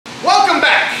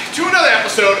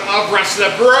episode of Rust in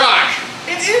the Garage.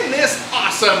 And in this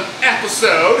awesome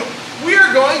episode, we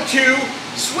are going to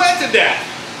sweat to death.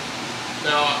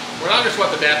 Now, we're not going to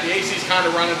sweat to death. The AC is kind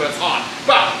of running, but it's hot.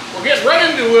 But we're getting right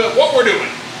into what we're doing.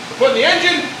 We're putting the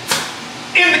engine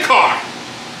in the car.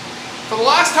 For the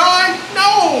last time?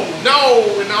 No.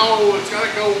 It's got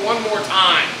to go one more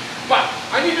time. But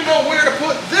I need to know where to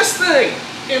put this thing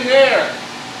in there.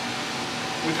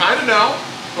 We kind of know,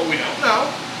 but we don't know.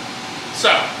 So,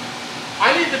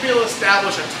 I need to be able to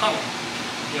establish a tunnel.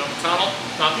 You know, a tunnel,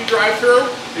 not the drive-through,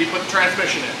 but you put the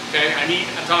transmission in, okay? I need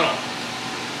a tunnel.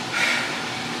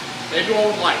 Maybe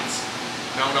one with lights.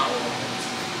 No, not one with lights.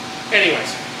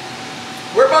 Anyways,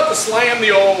 we're about to slam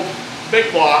the old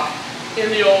big block in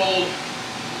the old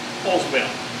Rustmobile.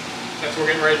 That's what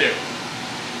we're getting ready to do.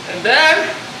 And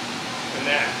then,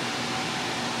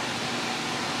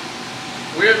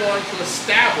 we're going to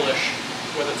establish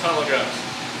where the tunnel goes.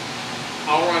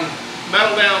 I'll run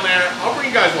metal down there. I'll bring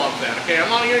you guys along to that, okay? I'm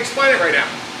not going to explain it right now.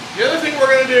 The other thing we're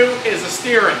going to do is the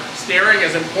steering. Steering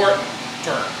is important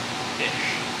term-ish.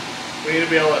 We need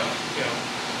to be able to, you know,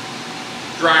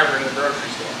 drive her to the grocery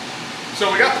store.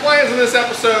 So we got plans in this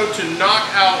episode to knock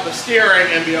out the steering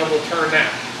and be able to turn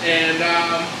that. And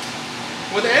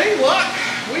with any luck,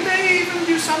 we may even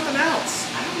do something else.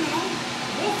 I don't know.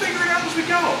 We'll figure it out as we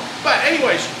go. But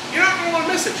anyways, you're not going to want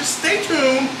to miss it. Just stay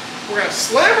tuned. We're going to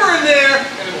slam her in there,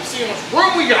 and then we'll see how much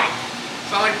room we got.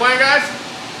 Sound like a plan, guys?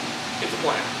 It's a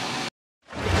plan.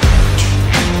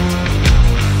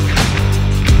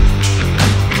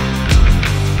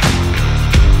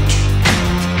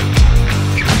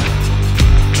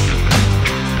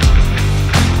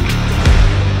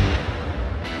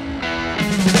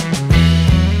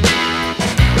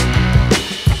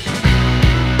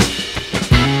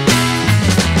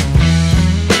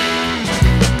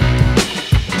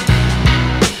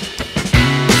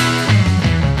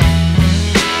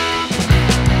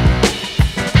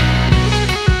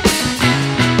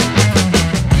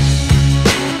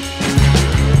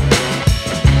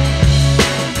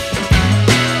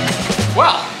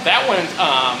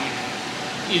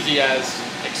 Easy as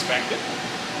expected,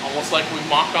 almost like we've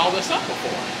mocked all this up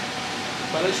before.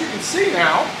 But as you can see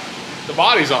now, the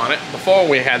body's on it. Before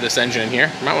we had this engine in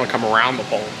here, you might want to come around the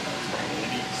pole. That's probably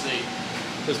neat to see.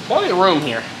 There's plenty of room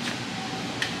here.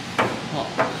 Oh,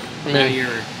 I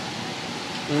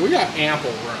mean, we got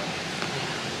ample room.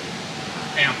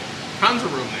 Ample. Tons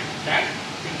of room there. Okay?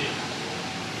 Good deal.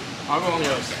 I'll go on the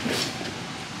other side.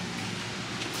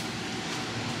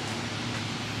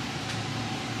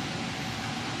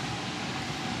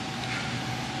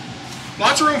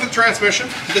 Lots of room for the transmission.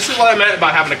 This is what I meant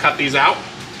about having to cut these out.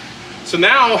 So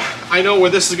now I know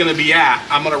where this is going to be at.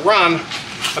 I'm going to run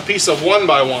a piece of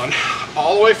 1x1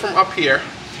 all the way from up here,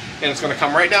 and it's going to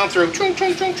come right down through, chunk,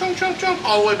 chunk, chunk, chunk, chunk, chunk,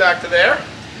 all the way back to there,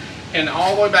 and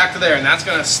all the way back to there, and that's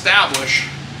going to establish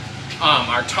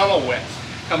our tunnel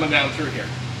width coming down through here.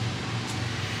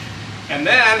 And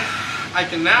then I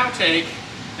can now take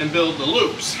and build the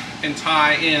loops and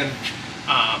tie in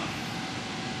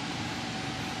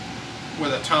where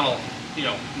the tunnel, you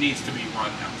know, needs to be run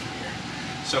down through here.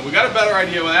 So we got a better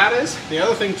idea what that is. The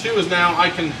other thing too is now I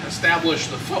can establish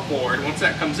the footboard. Once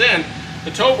that comes in,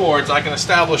 the toe boards, I can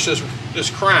establish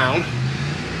this crown,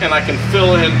 and I can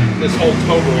fill in this whole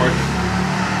toe board.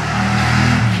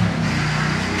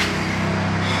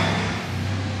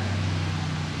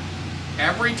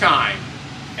 Every time.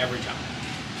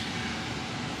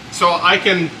 So I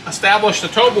can establish the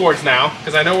toe boards now,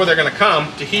 because I know where they're going to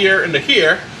come, to here and to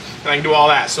here. And I can do all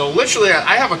that. So literally,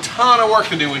 I have a ton of work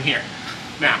to do in here.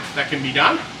 Now, that can be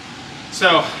done.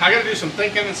 So I got to do some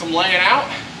thinking and some laying out.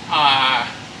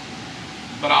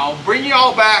 But I'll bring you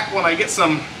all back when I get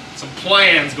some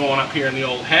plans going up here in the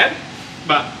old head.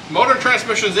 But motor and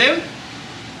transmission's in.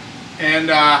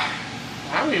 And I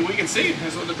mean, we can see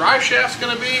this is what the drive shaft's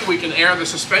going to be. We can air the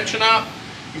suspension up.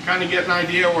 You can kind of get an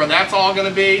idea where that's all going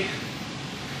to be.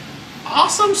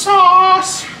 Awesome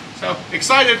sauce. So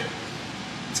excited.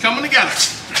 It's coming together.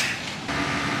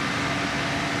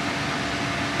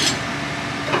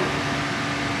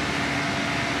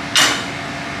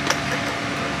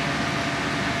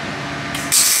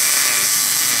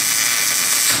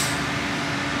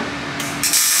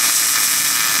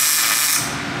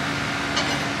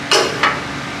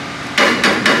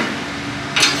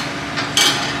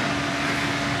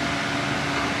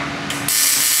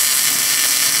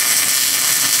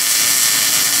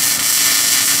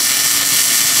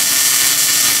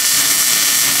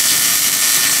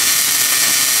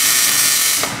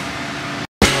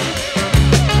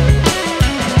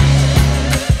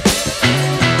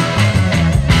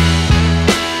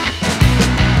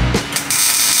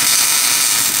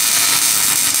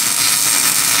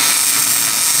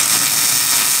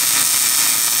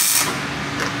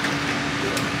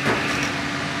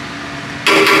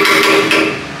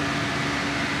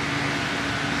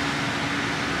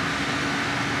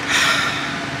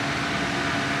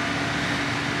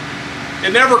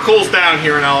 It never cools down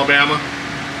here in Alabama,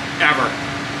 ever.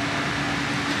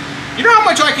 You know how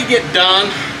much I could get done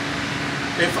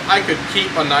if I could keep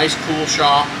a nice cool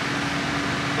shop,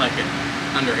 like at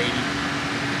under 80?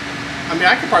 I mean,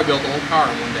 I could probably build the whole car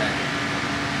in one day.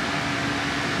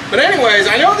 But anyways,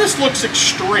 I know this looks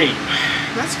extreme.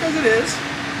 That's because it is.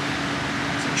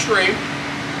 It's extreme.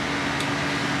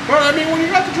 Well, I mean, when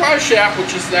you got the drive shaft,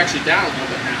 which is actually down a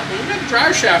little bit now, but when you got the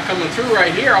drive shaft coming through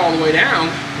right here all the way down,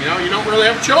 you know, you don't really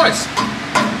have a choice.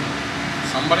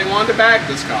 Somebody wanted to bag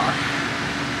this car.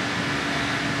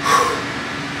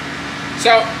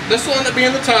 So, this will end up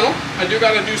being the tunnel. I do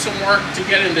got to do some work to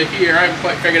get into here. I haven't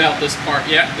quite figured out this part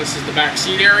yet. This is the back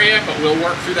seat area, but we'll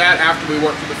work through that after we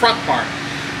work through the front part.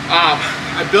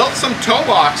 I built some toe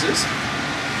boxes.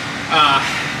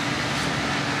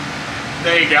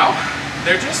 There you go.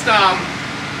 They're just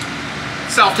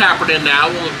self-tapered in now.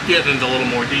 We'll get into a little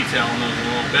more detail on those in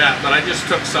a little bit. But I just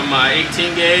took some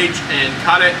 18 gauge and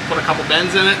cut it, put a couple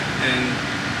bends in it, and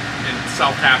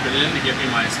self-tapped it in to give me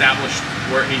my established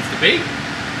where it needs to be.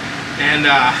 And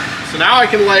so now I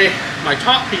can lay my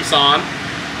top piece on,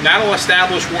 and that'll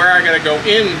establish where I gotta go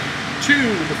in to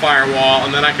the firewall,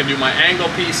 and then I can do my angle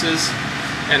pieces,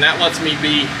 and that lets me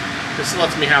be, this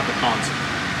lets me have the console.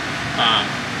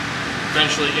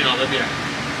 Eventually, you know, there'll be a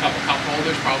couple cup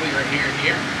holders, probably right here and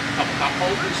here, a couple cup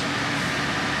holders.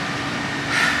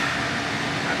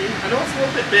 I mean, I know it's a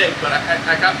little bit big, but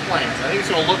I got plans. I think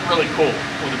it's gonna look really cool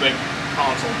with a big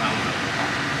console down the middle of the car,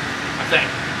 I think.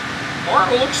 Or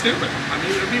it'll look stupid. I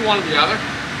mean, it'll be one or the other.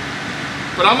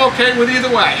 But I'm okay with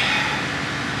either way.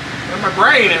 In my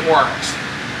brain, it works.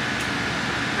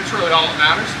 That's really all that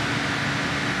matters.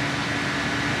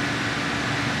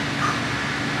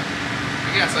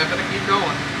 I guess I better keep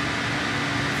going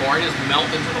before I just melt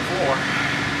into the floor.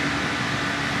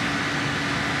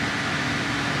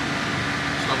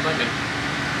 So I'm thinking.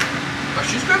 But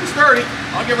she's good and sturdy.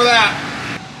 I'll give her that.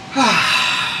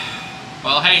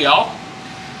 Well, hey y'all.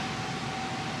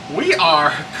 We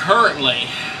are currently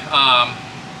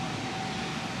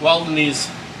welding these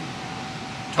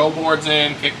toe boards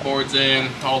in, kick boards in,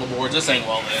 all the boards. This ain't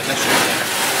welded in. This is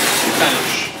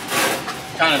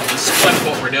kind of the split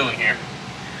what we're doing here.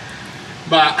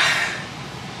 But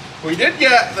we did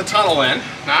get the tunnel in.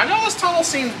 Now I know this tunnel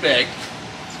seems big,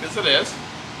 because it is.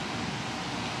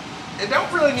 It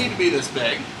don't really need to be this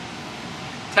big.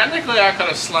 Technically, I could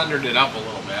have slendered it up a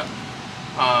little bit.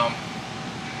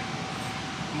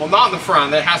 Well, not in the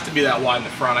front. It has to be that wide in the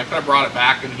front. I could have brought it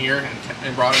back in here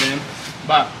and brought it in.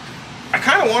 But I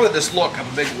kind of wanted this look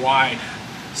of a big wide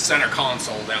center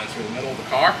console down through the middle of the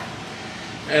car.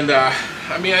 And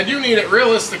I mean, I do need it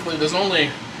realistically. There's only,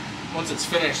 once it's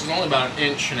finished, there's only about 1.5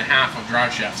 inches of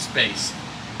drive shaft space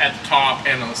at the top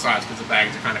and on the sides because the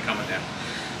bags are kind of coming down.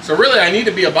 So really, I need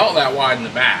to be about that wide in the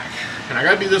back. And I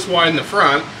got to be this wide in the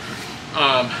front.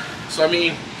 So I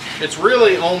mean, it's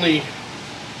really only,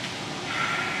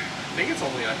 I think it's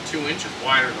only like 2 inches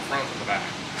wider in the front than the back.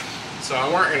 So I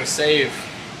weren't going to save,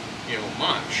 you know,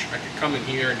 much. I could come in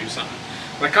here and do something.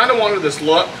 But I kind of wanted this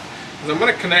look, because I'm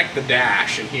going to connect the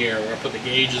dash in here. We're going to put the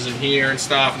gauges in here and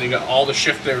stuff, and you got all the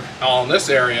shifter all in this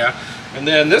area. And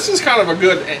then this is kind of a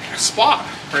good spot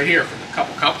right here for a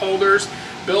couple cup holders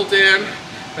built in.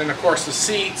 And of course the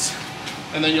seats,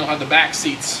 and then you'll have the back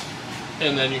seats,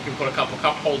 and then you can put a couple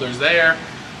cup holders there.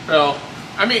 So,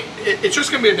 I mean, it's just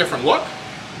going to be a different look.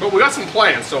 But we got some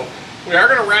plans, so we are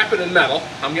going to wrap it in metal.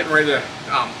 I'm getting ready to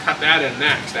cut that in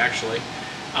next, actually.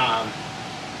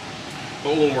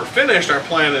 But when we're finished, our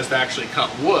plan is to actually cut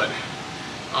wood.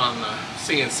 On the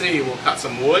CNC, we'll cut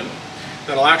some wood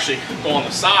that'll actually go on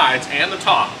the sides and the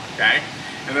top, okay?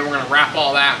 And then we're going to wrap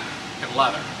all that in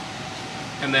leather.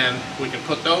 And then we can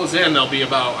put those in. They'll be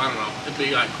about, I don't know, it'll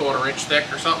be like 1/4 inch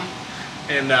thick or something.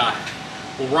 And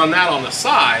we'll run that on the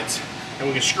sides, and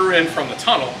we can screw it in from the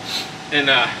tunnel. And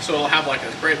so it'll have like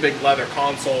a great big leather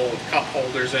console with cup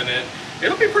holders in it.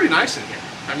 It'll be pretty nice in here.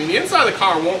 I mean, the inside of the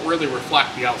car won't really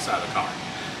reflect the outside of the car.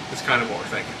 That's kind of what we're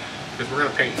thinking. Because we're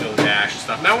going to paint the dash and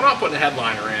stuff. Now, we're not putting a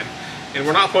headliner in, and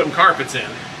we're not putting carpets in.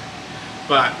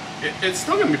 But it's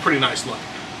still going to be pretty nice looking.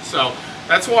 So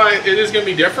that's why it is going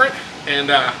to be different. And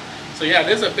so yeah, it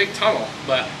is a big tunnel,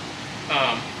 but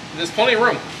there's plenty of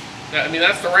room. I mean,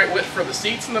 that's the right width for the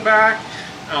seats in the back.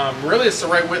 Really, it's the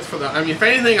right width for the, I mean, if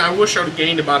anything, I wish I would have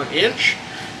gained about 1 inch,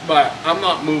 but I'm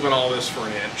not moving all this for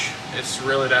 1 inch. It's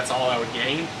really, that's all I would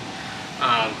gain.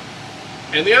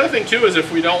 And the other thing too is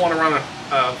if we don't want to run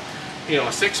a you know,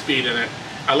 a 6-speed in it,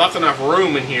 I left enough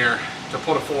room in here to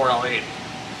put a 4L80.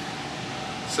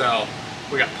 So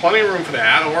we got plenty of room for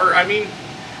that. Or I mean,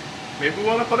 Maybe we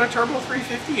want to put a turbo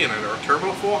 350 in it or a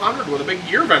turbo 400 with a big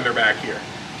gear vendor back here.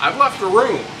 I've left the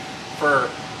room for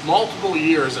multiple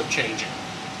years of changing.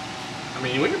 I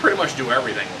mean, we can pretty much do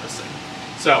everything with this thing.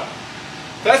 So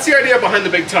that's the idea behind the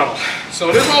big tunnel. So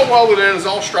it is all welded in, it's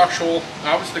all structural.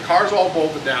 Obviously the car's all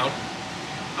bolted down.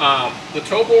 The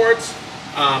toe boards,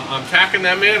 I'm tacking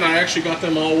them in. I actually got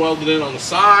them all welded in on the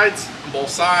sides, on both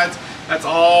sides. That's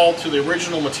all to the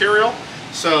original material.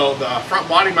 So the front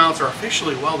body mounts are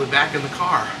officially welded back in the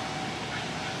car.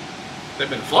 They've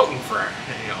been floating for,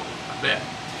 a bit.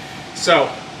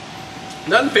 So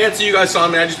nothing fancy. You guys saw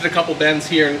me. I just did a couple bends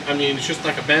here. I mean, it's just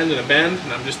like a bend,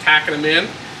 and I'm just tacking them in,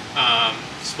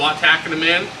 spot tacking them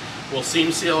in. We'll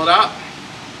seam seal it up,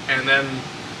 and then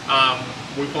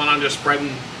we plan on just spreading.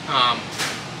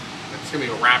 It's gonna be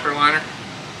a Raptor liner,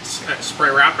 spray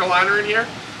Raptor liner in here,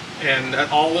 and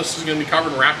all this is gonna be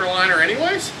covered in Raptor liner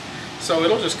anyways. So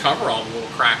it'll just cover all the little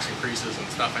cracks and creases and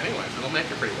stuff anyways. It'll make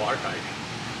it pretty watertight.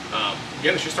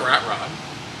 Again, it's just a rat rod.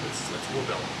 That's what we're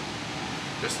building.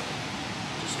 Just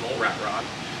an old rat rod.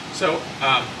 So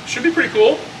should be pretty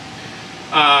cool.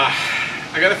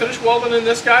 I gotta finish welding in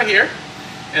this guy here,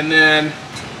 and then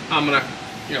I'm gonna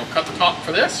cut the top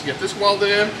for this, get this welded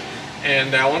in,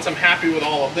 and once I'm happy with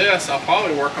all of this, I'll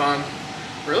probably work on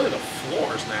really the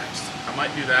floors next. I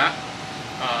might do that.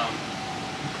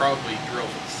 Probably drill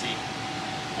for the seat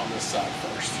on this side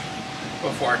first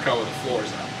before I cover the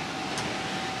floors up.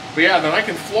 But yeah, then I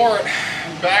can floor it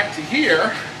back to here,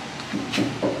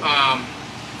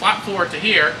 flat floor it to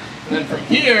here, and then from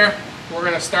here we're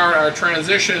going to start our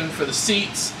transition for the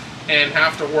seats and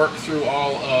have to work through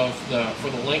all of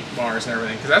for the link bars and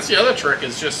everything, because that's the other trick,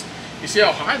 is just, you see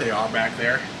how high they are back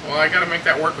there. Well, I got to make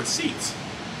that work with seats.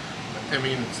 I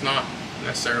mean, it's not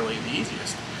necessarily the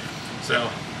easiest. So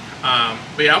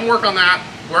but yeah, I'm working on that.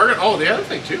 We're gonna, the other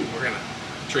thing too, we're gonna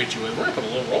treat you with, we're gonna put a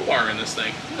little roll bar in this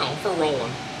thing, for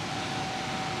rolling.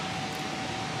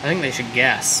 I think they should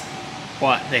guess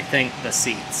what they think the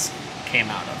seats came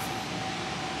out of.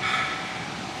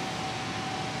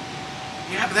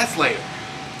 Yeah, but that's later.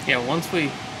 Yeah, once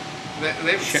we... They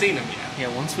haven't seen them yet.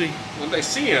 Yeah, once we... When they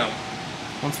see them...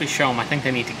 Once we show them, I think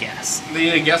they need to guess. They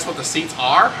need to guess what the seats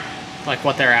are? Like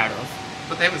what they're out of.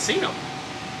 But they haven't seen them.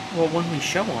 Well, when we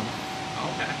show them.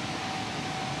 Okay.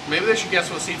 Maybe they should guess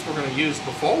what seats we're going to use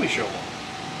before we show them.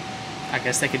 I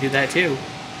guess they could do that too.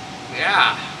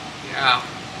 Yeah. Yeah.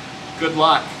 Good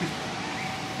luck.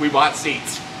 We bought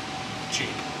seats. Cheap.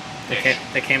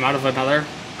 They came out of another...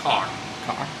 Car.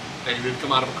 Car. They did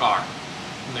come out of a car.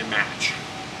 And they match.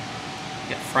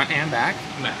 Yeah, front and back?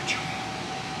 Match.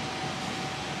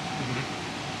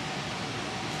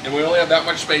 And we only have that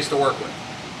much space to work with.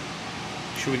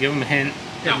 Should we give them a hint?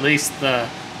 No.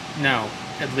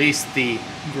 At least the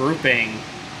grouping,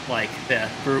 like the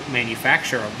group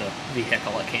manufacturer of the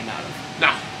vehicle it came out of.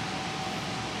 No.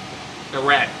 They're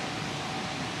red.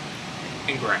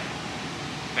 And gray.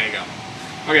 There you go.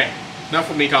 Okay,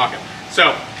 enough of me talking.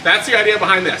 So, that's the idea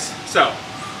behind this. So.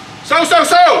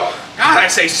 God, I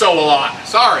say so a lot.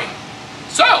 Sorry.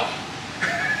 So.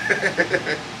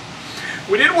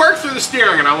 We did work through the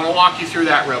steering, and I want to walk you through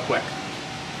that real quick,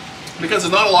 because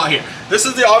there's not a lot here. This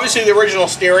is obviously the original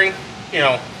steering,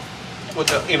 with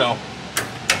the,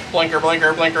 blinker,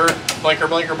 blinker, blinker, blinker,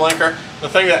 blinker, blinker. The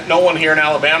thing that no one here in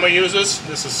Alabama uses,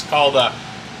 this is called a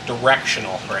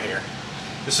directional right here.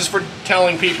 This is for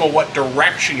telling people what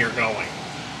direction you're going,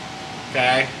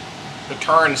 okay? The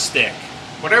turn stick,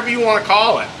 whatever you want to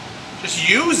call it. Just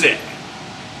use it.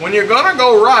 When you're gonna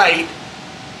go right,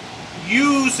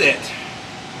 use it.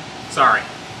 Sorry,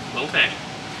 little tangent.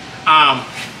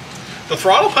 The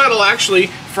throttle pedal actually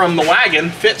from the wagon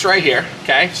fits right here,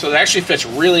 okay? So it actually fits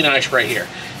really nice right here.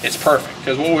 It's perfect,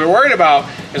 because what we're worried about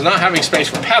is not having space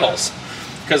for pedals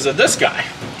because of this guy,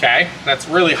 okay? That's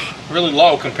really, really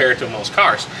low compared to most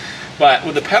cars. But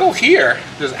with the pedal here,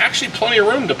 there's actually plenty of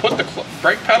room to put the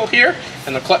brake pedal here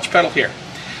and the clutch pedal here.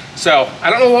 So I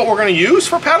don't know what we're going to use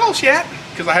for pedals yet,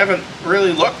 because I haven't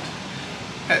really looked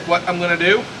at what I'm going to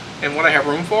do and what I have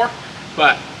room for,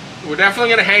 but we're definitely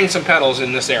going to hang some pedals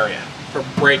in this area for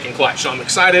brake and clutch, so I'm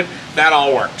excited that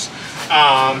all works.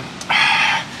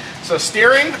 So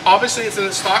steering, obviously it's in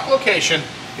the stock location,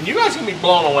 and you guys are going to be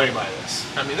blown away by this.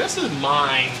 I mean, this is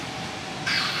mine.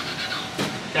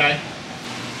 Okay?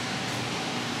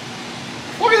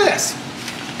 Look at this.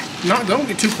 Don't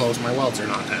get too close, my welds are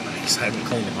not that nice. I haven't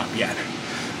cleaned them up yet.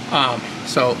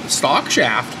 So stock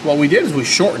shaft, what we did is we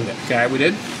shortened it, okay?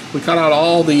 We cut out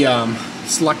all the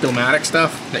Select-O-Matic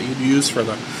stuff that you'd use for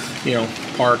the,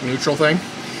 park neutral thing.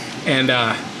 And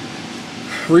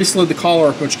re-slid the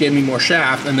collar, which gave me more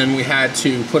shaft, and then we had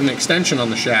to put an extension on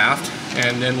the shaft,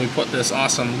 and then we put this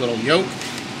awesome little yoke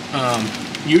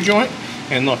U-joint,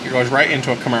 and look, it goes right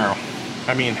into a Camaro.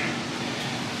 I mean,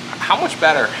 how much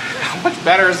better? How much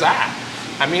better is that?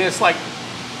 I mean, it's like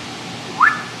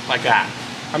that.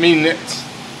 I mean, it's,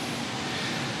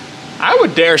 I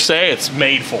would dare say it's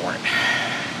made for it.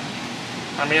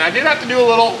 I mean, I did have to do a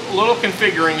little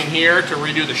configuring in here to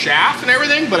redo the shaft and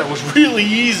everything, but it was really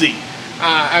easy.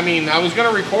 I mean, I was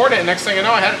gonna record it, and next thing I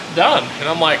know, I had it done. And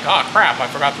I'm like, oh crap, I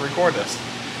forgot to record this.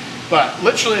 But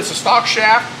literally, it's a stock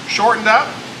shaft, shortened up,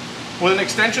 with an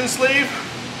extension sleeve,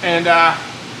 and I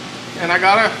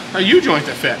got a U-joint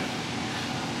that fit.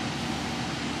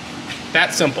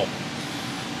 That simple.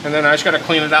 And then I just gotta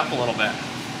clean it up a little bit,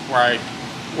 where I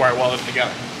weld it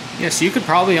together. Yeah, so you could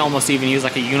probably almost even use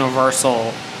like a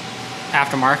universal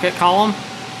aftermarket column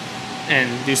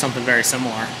and do something very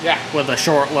similar. Yeah. With a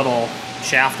short little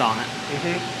shaft on it.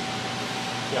 Mm-hmm.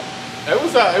 Yep. I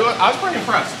was pretty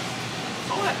impressed.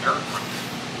 All that dirt.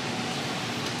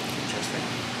 Interesting.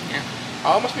 Yeah.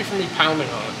 Oh, it must be from me pounding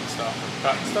on it and stuff, or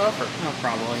cutting stuff, or Oh,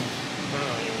 probably. I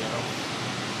don't even know.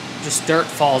 Just dirt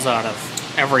falls out of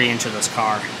every inch of this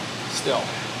car. Still.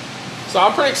 So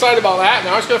I'm pretty excited about that.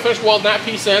 Now I'm just going to finish welding that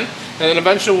piece in, and then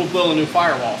eventually we'll build a new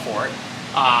firewall for it.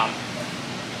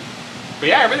 But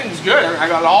yeah, everything's good. I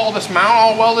got all this mount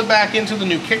all welded back into the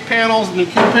new kick panels. The new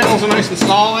kick panels are nice and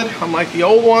solid, unlike the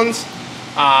old ones.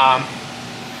 And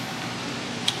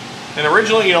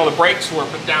originally, you know, the brakes were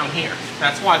put down here.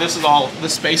 That's why this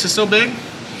space is so big,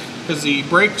 because the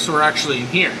brakes were actually in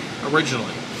here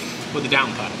originally with the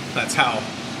down pedal. That's how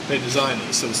they designed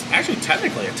these. So it's actually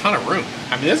technically a ton of room.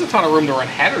 I mean, there's a ton of room to run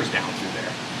headers down through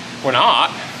there. We're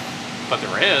not, but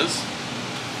there is. I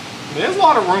mean, there's a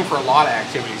lot of room for a lot of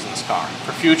activities in this car,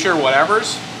 for future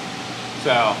whatevers.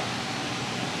 So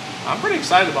I'm pretty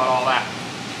excited about all that.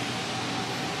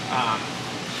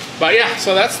 But yeah,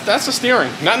 so that's the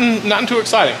steering. Nothing too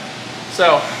exciting.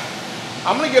 So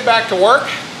I'm gonna get back to work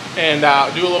and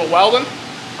do a little welding.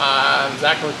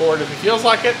 Zach can record if he feels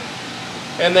like it.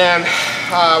 And then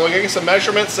we're gonna get some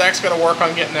measurements. Zach's gonna work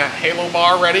on getting that halo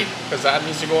bar ready, because that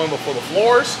needs to go in before the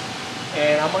floors.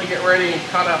 And I'm gonna get ready and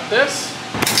cut up this.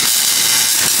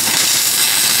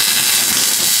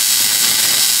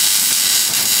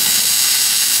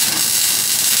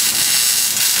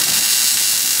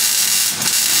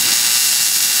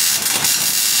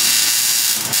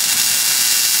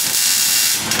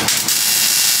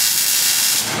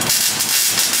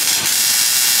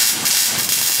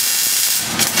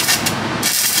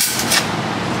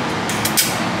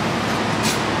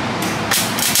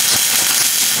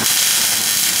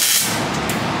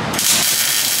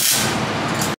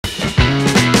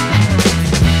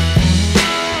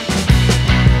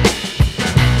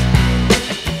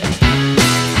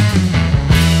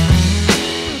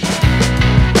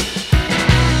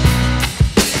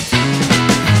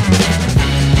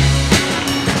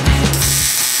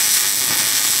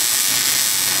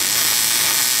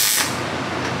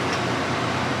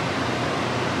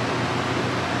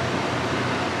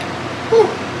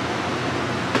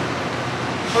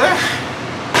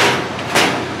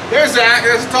 There's Zach,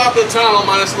 there's the top of the tunnel,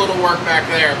 minus a little work back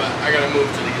there, but I gotta move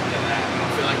to the end of that. I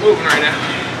don't feel like moving right now.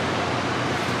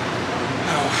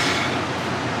 Oh.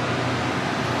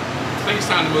 I think it's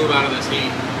time to move out of this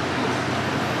heat.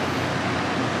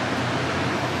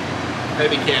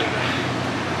 Maybe Canada.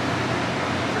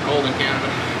 It's cold in Canada.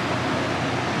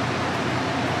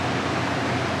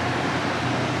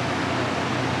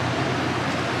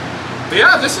 But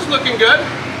yeah, this is looking good.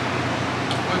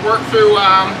 We worked through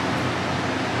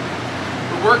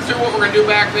what we're going to do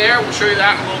back there. We'll show you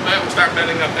that in a little bit. We'll start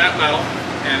bending up that metal.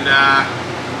 And yeah,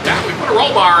 we put a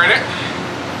roll bar in it.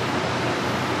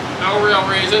 No real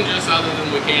reason, just other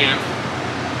than we can.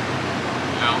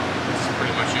 You know, this is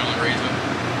pretty much the only reason.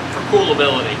 For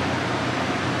coolability.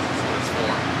 That's what it's for.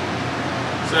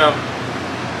 So,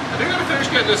 I think I'm going to finish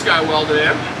getting this guy welded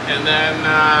in. And then,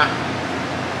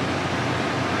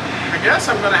 I guess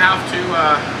I'm going to have to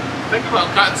think about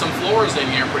cutting some floors in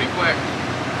here pretty quick.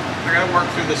 I gotta work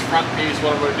through this front piece,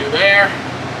 what I'm gonna do there.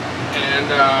 And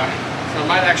so I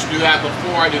might actually do that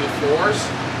before I do the floors.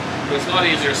 But it's a lot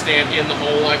easier to stand in the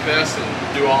hole like this and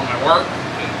do all my work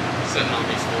than sitting on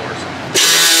these floors.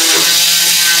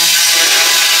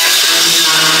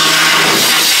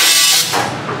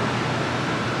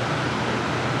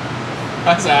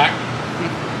 Hi, Zach.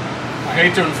 I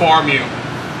hate to inform you,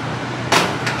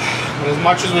 but as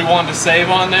much as we wanted to save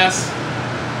on this,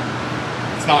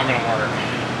 it's not gonna work.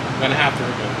 I'm gonna have to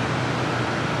remove it.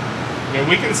 I mean,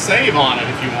 we can save on it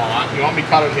if you want. You want me to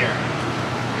cut it here?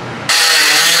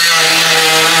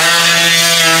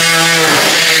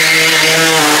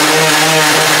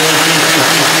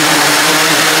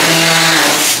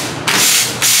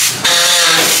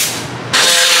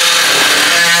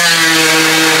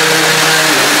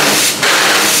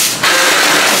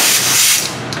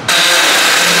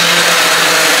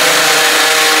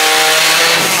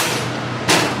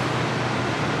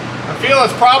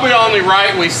 It's probably only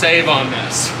right we save on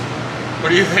this. What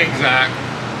do you think, Zach?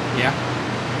 Yeah.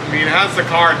 I mean, it has the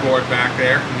cardboard back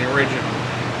there from the original.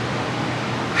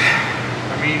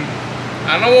 I mean,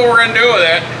 I don't know what we're gonna do with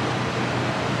it.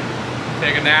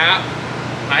 Take a nap.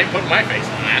 I ain't putting my face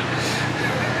on that.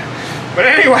 But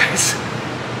anyways,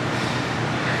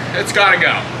 it's gotta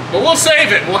go. But we'll save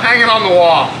it. We'll hang it on the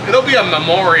wall. It'll be a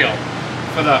memorial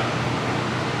for the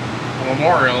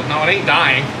memorial. No, it ain't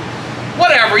dying.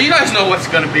 Whatever, you guys know what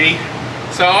it's gonna be.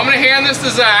 So I'm gonna hand this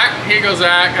to Zach. Here you go,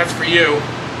 Zach, that's for you.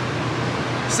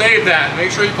 Save that,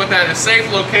 make sure you put that in a safe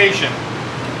location.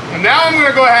 And now I'm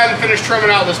gonna go ahead and finish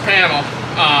trimming out this panel,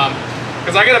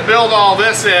 because I gotta build all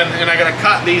this in and I gotta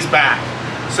cut these back.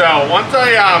 So once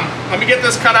I, let me get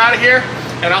this cut out of here,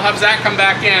 and I'll have Zach come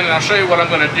back in and I'll show you what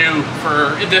I'm gonna do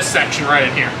for this section right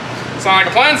in here. Sound like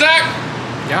a plan, Zach?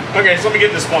 Yeah. Okay, so let me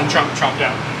get this one chunk chopped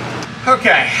out.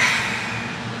 Okay.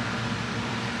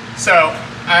 So,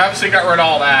 I obviously got rid of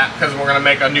all that because we're going to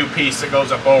make a new piece that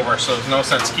goes up over, so there's no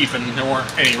sense keeping, there weren't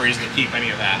any reason to keep any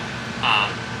of that.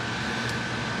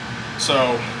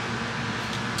 So,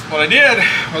 what I did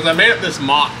was I made up this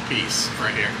mock piece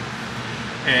right here.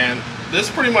 And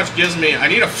this pretty much gives me, I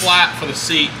need a flat for the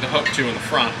seat to hook to in the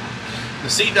front.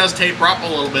 The seat does taper up a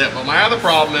little bit, but my other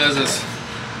problem is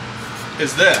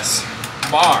this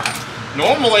bar.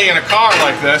 Normally in a car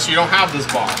like this, you don't have this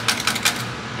bar.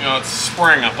 You know, it's a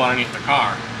spring up underneath the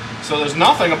car. So there's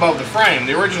nothing above the frame.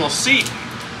 The original seat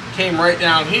came right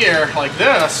down here like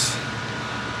this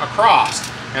across.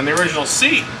 And the original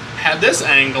seat had this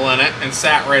angle in it and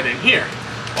sat right in here.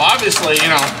 Well, obviously, you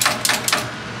know,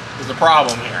 there's a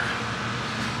problem here.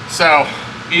 So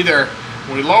either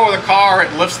we lower the car,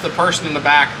 it lifts the person in the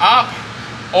back up,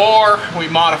 or we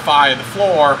modify the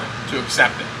floor to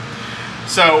accept it.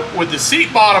 So with the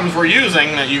seat bottoms we're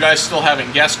using that you guys still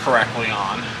haven't guessed correctly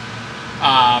on,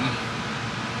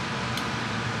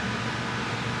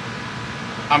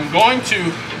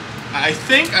 I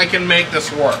think I can make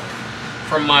this work.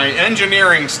 From my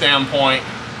engineering standpoint,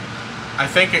 I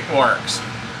think it works.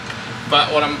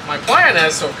 But what my plan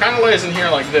is, so it kind of lays in here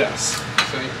like this,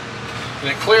 see? And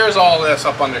it clears all this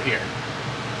up under here,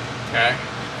 okay?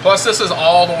 Plus this is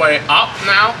all the way up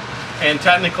now, and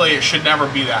technically it should never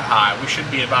be that high. We should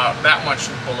be about that much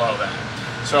below that.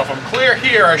 So if I'm clear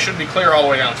here, I should be clear all the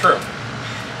way down through.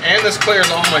 And this clears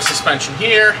all my suspension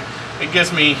here. It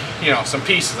gives me, you know, some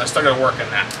pieces. I still gotta work in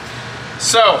that.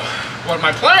 So what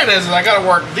my plan is I gotta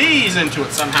work these into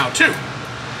it somehow too.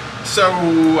 So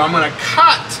I'm gonna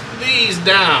cut these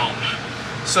down.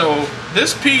 So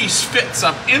this piece fits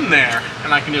up in there,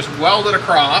 and I can just weld it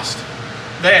across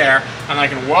there, and I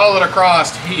can weld it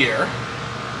across here.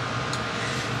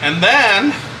 And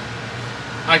then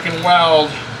I can weld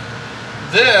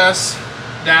this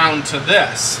down to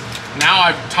this. Now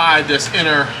I've tied this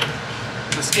inner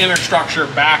structure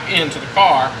back into the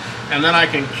car, and then I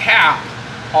can cap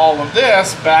all of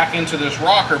this back into this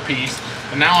rocker piece.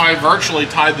 And now I virtually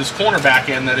tied this corner back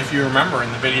in that, if you remember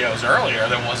in the videos earlier,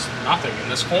 there was nothing in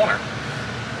this corner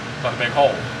but a big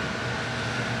hole.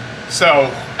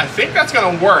 So I think that's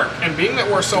going to work, and being that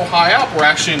we're so high up, we're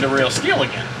actually into real steel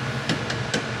again.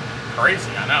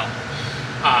 Crazy, I know.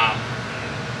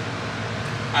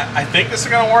 I think this is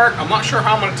going to work. I'm not sure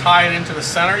how I'm going to tie it into the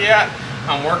center yet.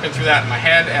 I'm working through that in my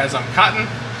head as I'm cutting.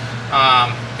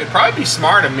 It'd probably be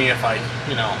smart of me if I,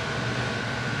 you know,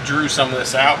 drew some of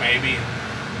this out maybe,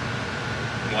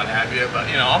 what have you, but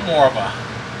you know, I'm more of a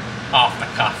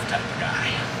off-the-cuff type of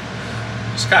guy.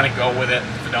 Just kind of go with it.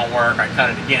 If it don't work, I cut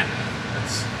it again.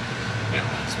 It's, you know,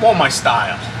 it's more my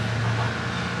style.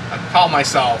 I call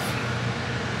myself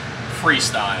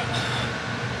freestyle.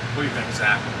 What do you think,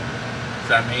 Zach? Is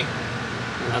that me?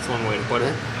 That's one way to put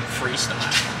it. Freestyle.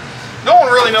 No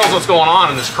one really knows what's going on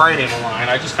in this crane line.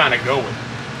 I just kind of go with it.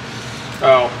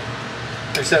 So,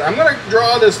 like I said, I'm going to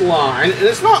draw this line, and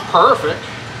it's not perfect,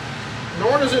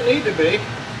 nor does it need to be.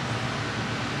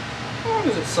 As long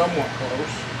as it's somewhat close.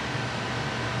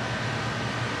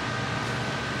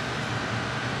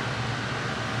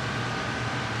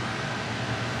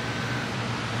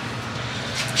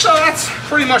 So that's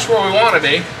pretty much where we want to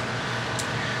be.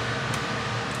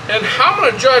 And how I'm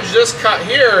going to judge this cut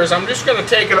here is I'm just going to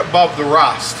take it above the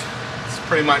rust. That's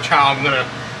pretty much how I'm going to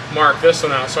mark this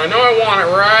one out. So I know I want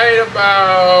it right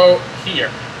about here.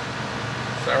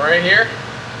 Is that right here?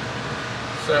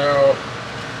 So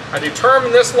I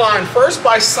determined this line first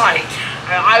by sight.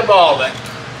 I eyeballed it.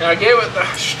 And I gave it the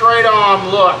straight arm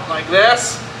look like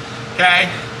this, okay?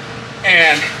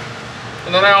 And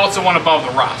then I also went above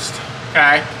the rust,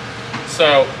 okay?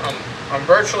 So I'm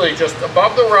virtually just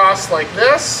above the rust like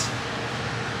this,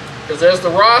 because there's the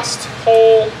rust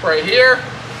hole right here.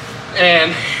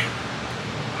 And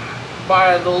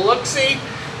by the look-see,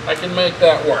 I can make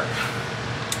that work.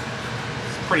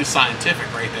 It's pretty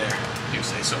scientific right there. I do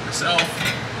say so myself.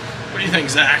 What do you think,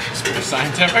 Zach? It's pretty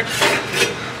scientific.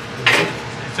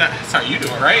 That's how you do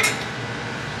it, right?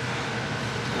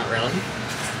 Not really.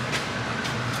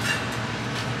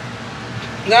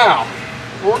 Now,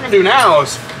 what we're going to do now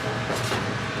is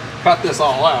cut this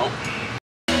all out.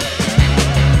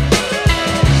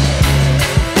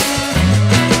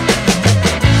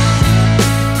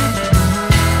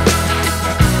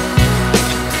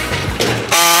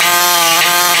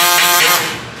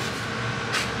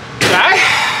 Okay,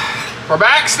 we're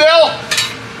back still.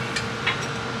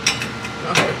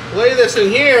 Lay this in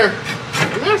here,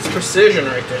 and that's precision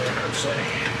right there, I would say.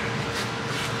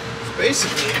 It's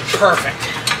basically perfect.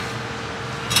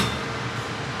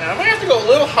 Now I might have to go a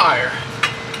little higher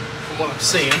from what I'm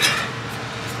seeing.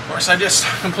 Of course, I just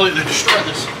completely destroyed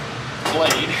this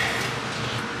blade.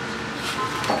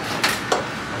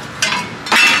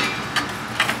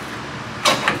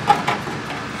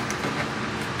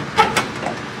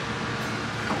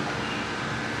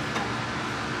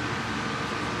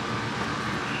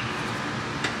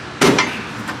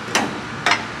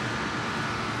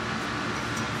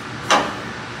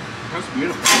 That's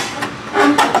beautiful.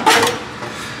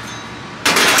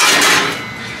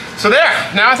 So there,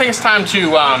 now I think it's time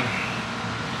to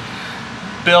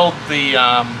build the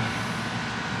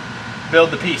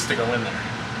piece to go in there.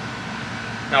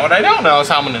 Now what I don't know is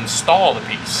how I'm going to install the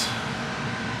piece.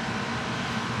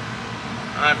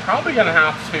 I'm probably going to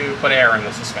have to put air in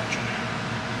the suspension.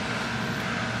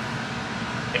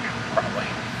 Yeah, probably.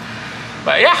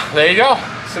 But yeah, there you go.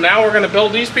 So now we're going to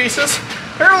build these pieces.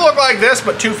 They're going to look like this,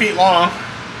 but 2 feet long.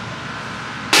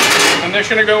 And they're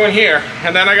going to go in here.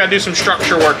 And then I got to do some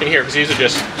structure work in here, because these are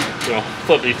just, you know,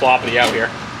 flippity-floppity out here.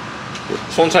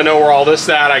 So once I know where all this is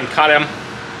at, I can cut them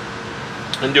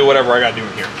and do whatever I got to do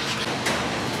in here.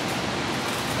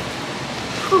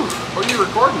 Whew, what are you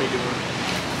recording me doing?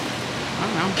 I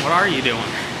don't know. What are you doing?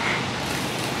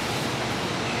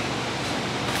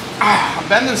 I'm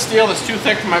bending steel that's too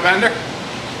thick for my bender.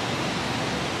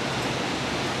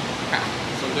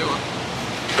 That's what I'm doing.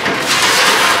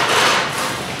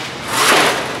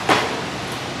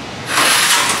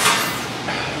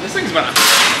 This thing's been a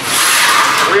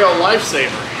real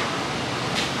lifesaver.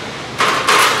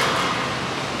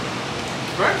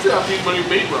 We actually have to use my new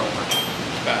bead roller.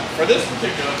 But for this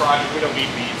particular project, we don't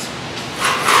need beads.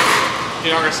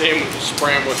 You're not going to see him just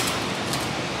spray them with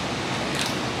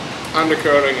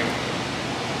undercoating and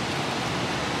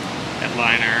Bed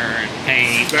liner and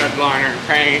paint. bed liner and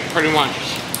paint. Pretty much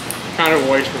kind of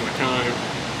a waste of my time.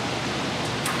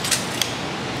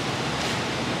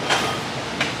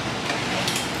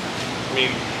 I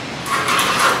mean,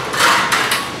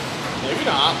 maybe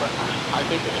not, but I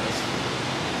think it is.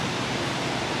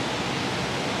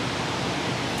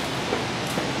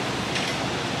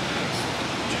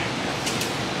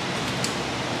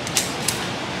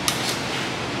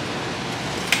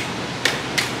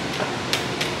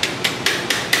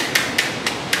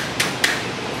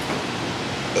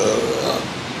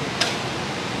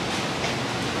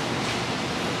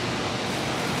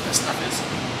 This stuff is,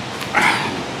 I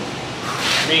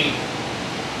mean,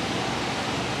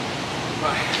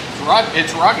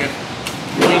 it's rugged. I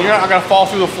mean, you're not gonna fall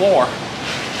through the floor.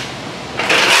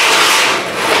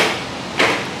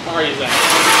 How are you, Zach?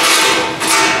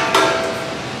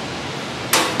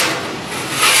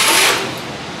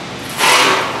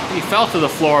 You fell through the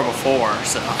floor before,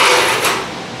 so.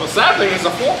 Well, sad thing is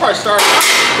the floor probably started out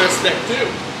this thick too.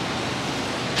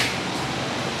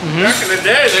 Back in the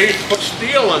day, they used to put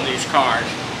steel in these cars.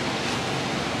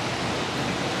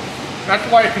 That's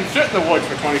why it can sit in the woods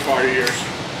for 25 years.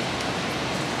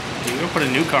 You can put a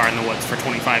new car in the woods for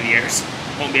 25 years.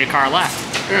 Won't be a car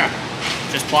left. Yeah.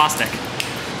 Just plastic.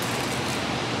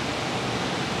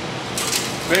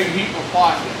 Big heap of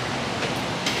plastic.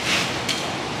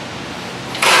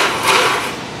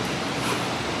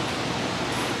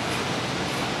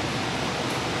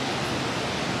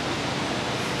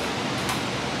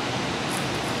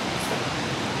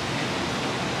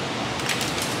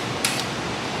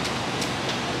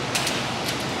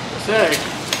 Say,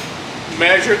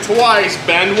 measure twice,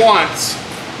 bend once.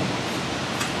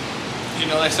 Did you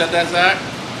know I said that, Zach?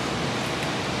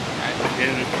 I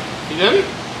didn't. You didn't?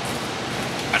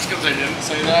 That's because I didn't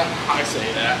say that. I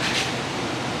say that.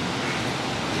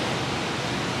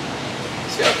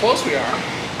 See how close we are.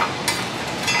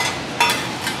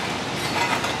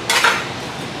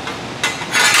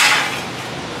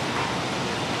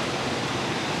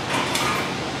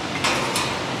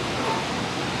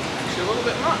 Actually, a little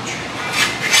bit much.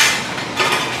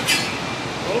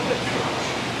 A little bit too much.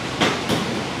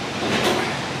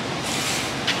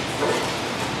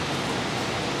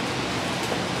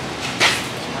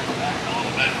 Bring it back a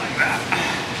little bit like that.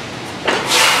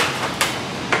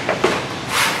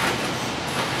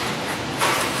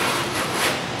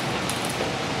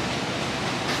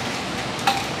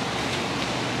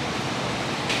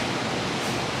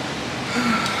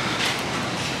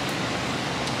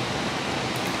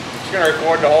 Gonna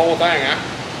record the whole thing, huh?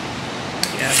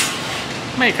 Yeah.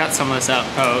 May cut some of this out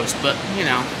in post, but you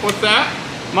know. What's that?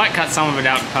 Might cut some of it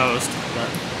out in post,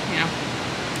 but you know,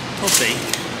 we'll see.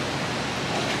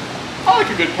 I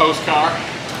like a good post car.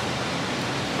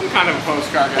 I'm kind of a post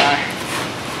car guy.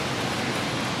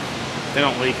 They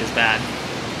don't leak as bad.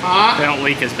 Huh? They don't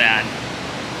leak as bad.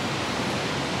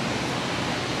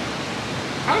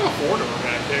 Kind of a four-door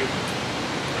guy too.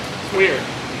 It's weird.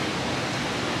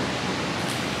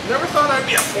 Never thought I'd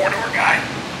be a four-door guy.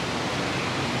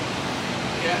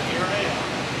 Yeah, here I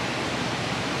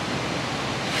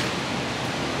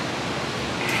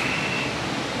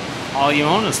am. All you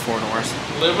own is 4 doors.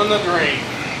 Living the dream.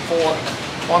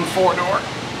 One four-door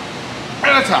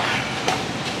at a time.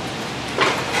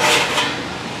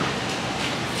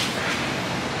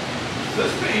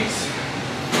 This piece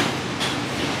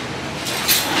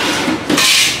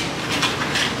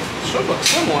should look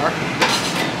similar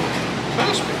to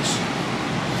this piece.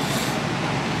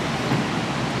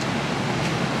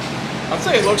 I'd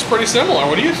say it looks pretty similar.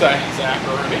 What do you say, Zach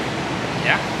or Ernie?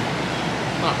 Yeah.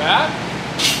 Not bad.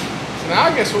 So now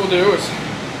I guess what we'll do is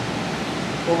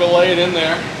we're gonna lay it in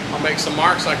there. I'll make some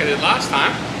marks like I did last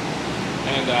time,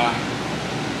 and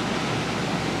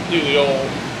do the old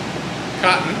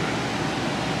cutting.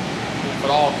 If it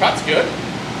all cuts good,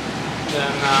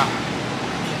 then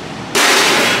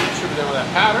should be done with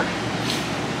that pattern.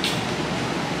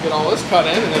 Get all this cut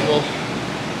in, and then we'll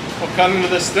cut into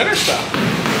this thinner stuff.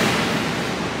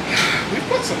 We've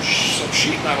put some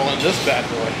sheet metal in this bad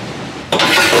boy.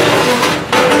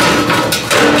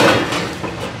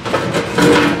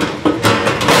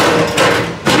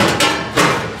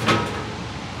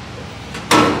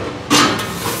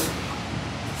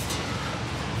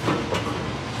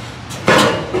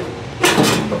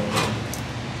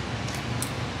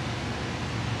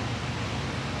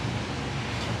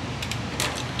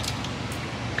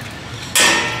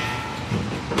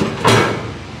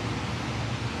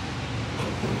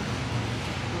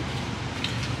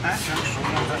 That's actually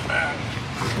not that bad.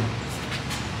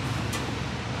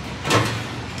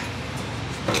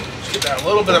 Just give that a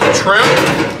little bit of a trim. I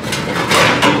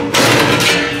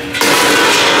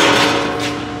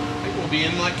think we'll be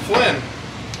in like Flynn.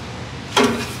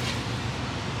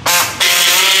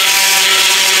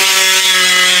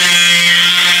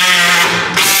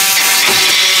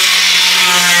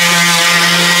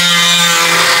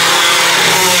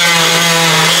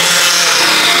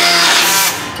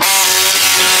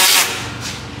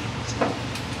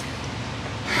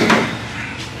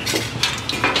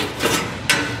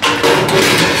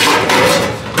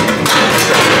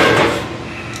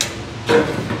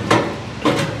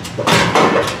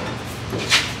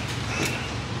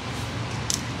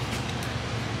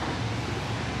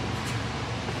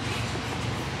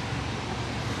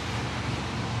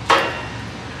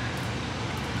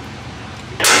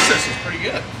 This is pretty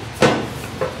good.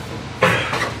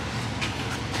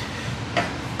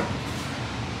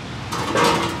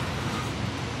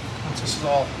 Once this is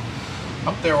all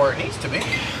up there where it needs to be.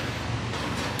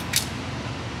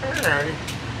 Alright,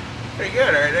 pretty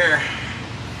good right there.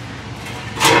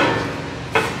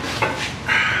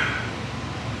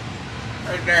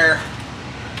 Right there.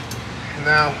 And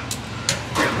now,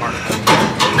 get mark.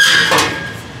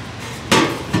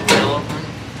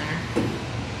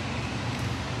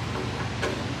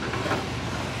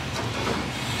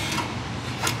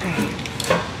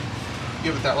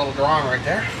 Give it that little drawing right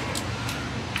there.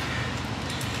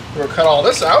 We'll cut all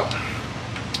this out,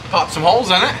 pop some holes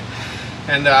in it,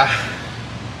 and I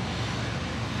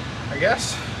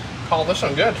guess call this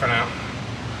one good for now.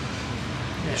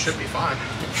 It should be fine.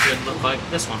 It should look like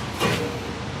this one.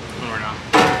 Or not.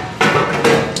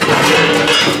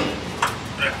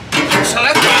 So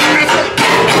that's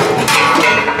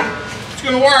it's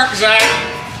gonna work, Zach.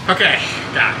 Okay,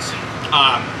 guys.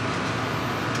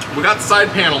 We got the side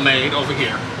panel made over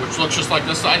here, which looks just like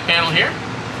this side panel here.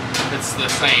 it's the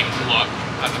same look.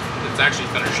 It's actually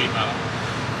thinner sheet metal.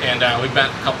 And we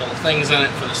bent a couple of things in it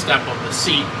for the step of the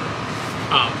seat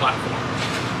platform.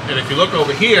 And if you look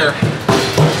over here,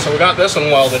 so we got this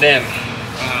one welded in.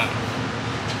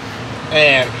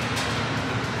 And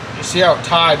you see how it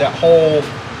tied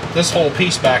this whole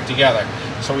piece back together.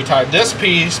 So we tied this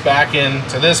piece back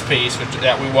into this piece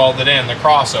that we welded in, the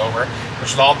crossover,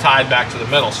 which is all tied back to the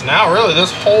middle. So now really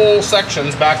this whole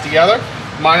section's back together,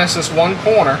 minus this one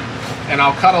corner. And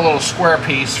I'll cut a little square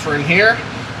piece for in here,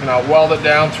 and I'll weld it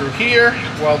down through here,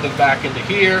 weld it back into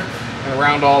here, and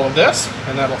around all of this,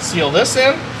 and that'll seal this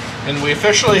in. And we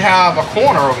officially have a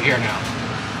corner over here now.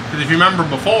 Because if you remember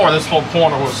before, this whole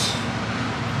corner was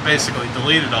basically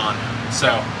deleted on.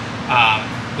 So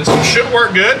this one should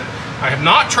work good. I have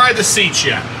not tried the seats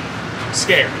yet. I'm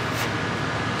scared.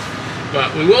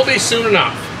 But we will be soon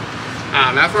enough.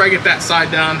 After I get that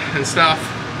side done and stuff,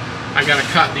 I gotta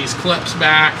cut these clips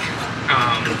back,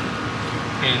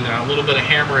 and a little bit of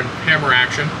hammer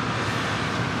action.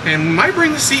 And we might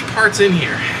bring the seat parts in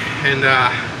here and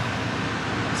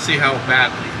see how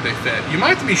badly they fit. You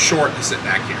might have to be short to sit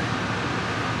back here.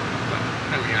 But,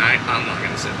 I mean, I'm not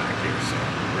gonna sit back here, so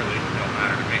it really don't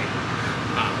matter to me.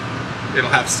 It'll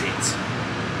have seats.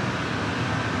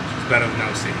 It's better than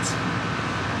no seats.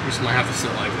 You just might have to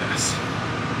sit like this.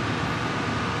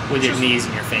 With your knees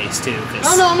in your face too.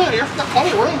 No, you've got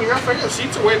plenty of room. You gotta figure the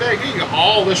seats are way back here. You got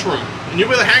all this room. And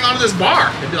you'll be able to hang on to this bar.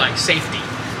 It'd be like safety.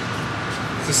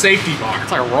 It's a safety bar.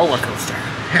 It's like a roller coaster.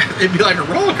 It'd be like a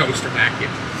roller coaster back here.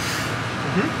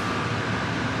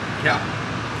 Yeah.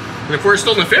 And if we're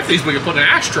still in the 50s, we could put an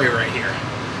ashtray right here.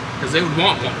 Because they would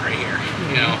want one right here.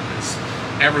 You know,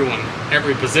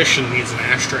 every position needs an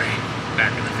ashtray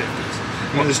back in the 50s.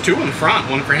 Well, there's two in the front,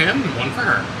 one for him and one for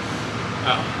her.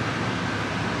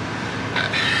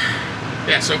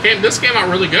 Yeah, so this came out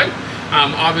really good.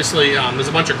 Obviously, there's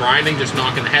a bunch of grinding, just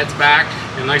knocking the heads back.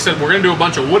 And like I said, we're going to do a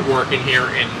bunch of woodwork in here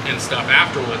and stuff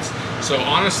afterwards. So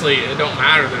honestly, it don't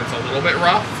matter that it's a little bit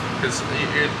rough, because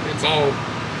it's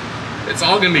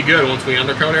all going to be good once we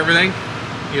undercoat everything.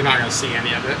 You're not going to see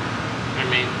any of it. I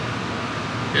mean,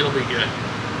 it'll be good.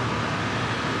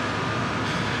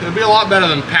 It'll be a lot better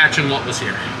than patching what was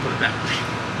here, put it that way.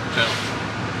 So,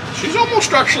 she's almost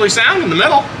structurally sound in the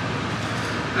middle.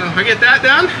 If I get that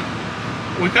done,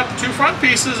 we cut the two front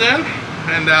pieces in,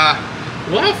 and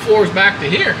we'll have floors back to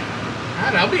here.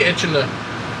 And I'll be itching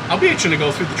to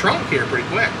go through the trunk here pretty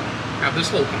quick. Have this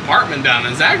whole compartment done,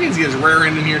 and Zach needs to get his rear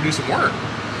end in here and do some work.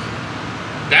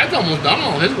 Dad's almost done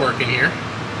all his work in here,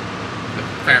 the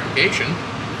fabrication.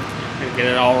 And get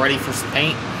it all ready for some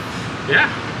paint. Yeah,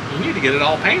 you need to get it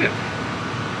all painted.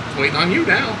 It's waiting on you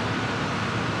now.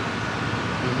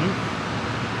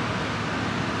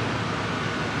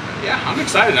 Yeah, I'm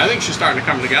excited. I think she's starting to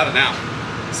come together now.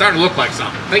 It's starting to look like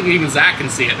something. I think even Zach can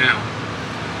see it now.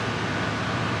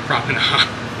 Probably not.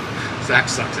 Zach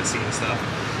sucks at seeing stuff.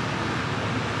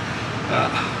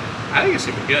 I think it's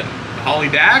gonna be good. The Holly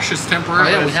Dash is temporary.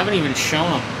 Oh yeah, we haven't even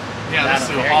shown them. Yeah, that's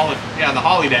the Holly. Yeah, the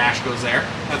Holly Dash goes there.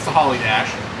 That's the Holly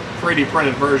Dash, 3D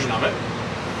printed version of it.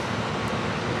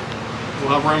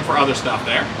 We'll have room for other stuff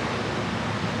there.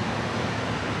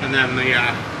 And then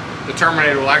the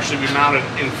Terminator will actually be mounted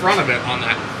in front of it on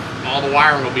that. All the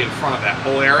wiring will be in front of that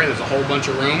whole area. There's a whole bunch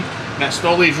of room. And that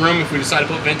still leaves room if we decide to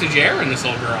put vintage air in this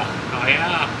little girl. Oh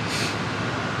yeah.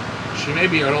 She may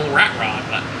be an old rat rod,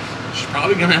 but she's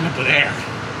probably gonna end up with air.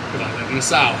 Because I live in the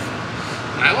South.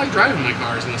 And I like driving my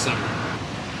cars in the summer.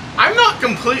 I'm not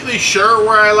completely sure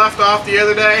where I left off the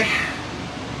other day.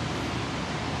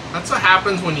 That's what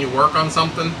happens when you work on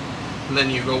something, and then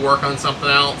you go work on something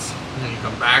else, and then you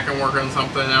come back and work on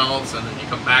something else, and then you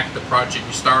come back to the project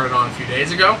you started on a few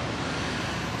days ago.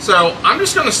 So I'm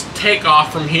just going to take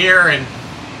off from here, and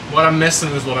what I'm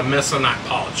missing is what I'm missing. I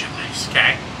apologize,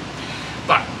 okay?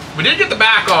 But we did get the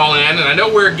back all in, and I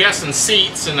know we're guessing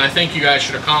seats, and I think you guys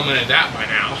should have commented that by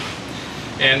now.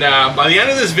 And by the end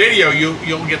of this video,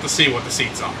 you'll get to see what the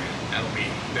seats are.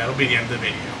 That'll be the end of the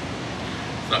video.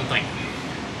 That's what I'm thinking.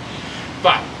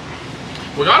 But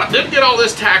we did get all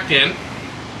this tacked in,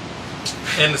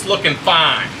 and it's looking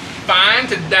fine. Fine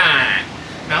to dine.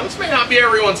 Now this may not be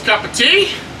everyone's cup of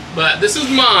tea, but this is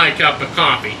my cup of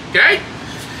coffee, okay?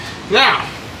 Now,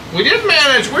 we did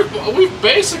manage, we've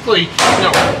basically,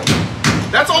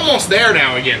 that's almost there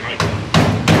now again, right?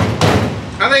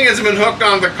 I think it's been hooked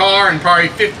onto the car in probably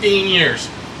 15 years.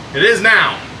 It is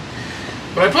now.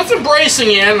 But I put some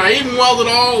bracing in. I even welded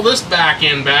all this back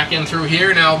in through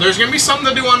here. Now, there's going to be something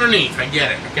to do underneath. I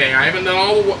get it, okay? I haven't done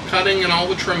all the cutting and all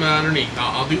the trimming underneath.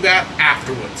 I'll do that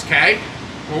afterwards, okay?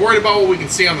 We're worried about what we can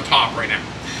see on the top right now.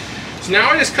 So now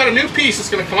I just cut a new piece. It's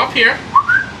going to come up here,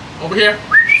 over here,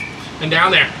 and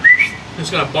down there.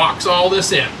 Just going to box all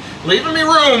this in, leaving me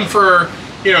room for,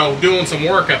 you know, doing some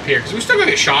work up here, because we still got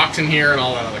to get shocks in here and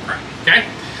all that other crap. Okay,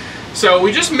 so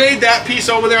we just made that piece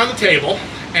over there on the table,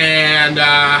 and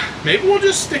maybe we'll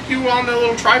just stick you on the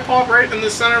little tripod right in the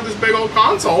center of this big old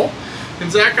console,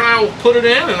 and Zach and I will put it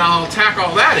in, and I'll tack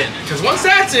all that in. Because once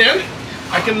that's in,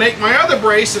 I can make my other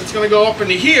brace that's going to go up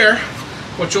into here,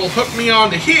 which will hook me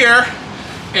onto here,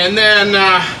 and then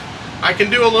I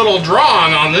can do a little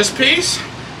drawing on this piece,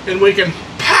 and we can,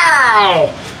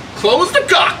 pow, close the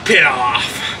cockpit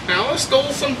off. Now there's still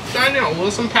some, I know,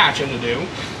 there's some patching to do,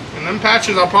 and them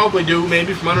patches I'll probably do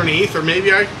maybe from underneath, or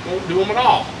maybe I won't do them at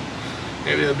all.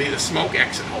 Maybe it'll be the smoke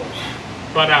exit hole.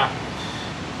 But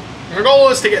our goal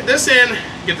is to get this in,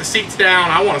 get the seats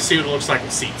down. I want to see what it looks like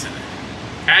with seats in it.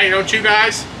 Okay, don't you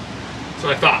guys? That's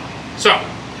what I thought. So,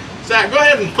 Zach, go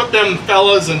ahead and put them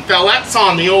fellas and fellettes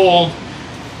on the old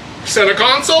center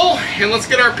console, and let's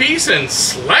get our piece and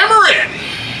slam her in.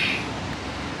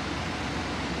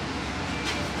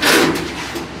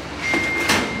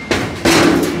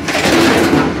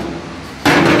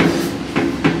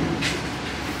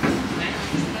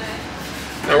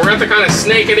 Now we're going to have to kind of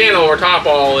snake it in over top of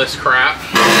all this crap.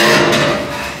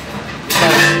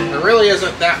 There really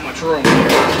isn't that much room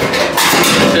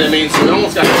here. It means we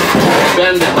almost got to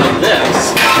bend it like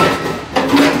this.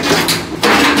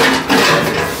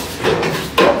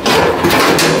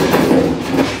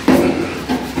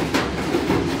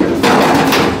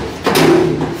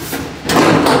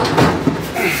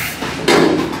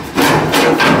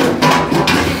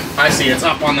 I see it's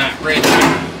up on that ridge.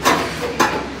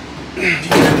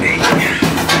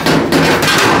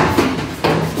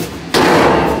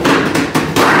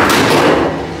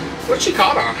 What's she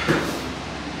caught on?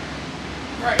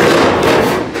 Right.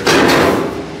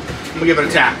 I'm gonna give it a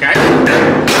tap, okay?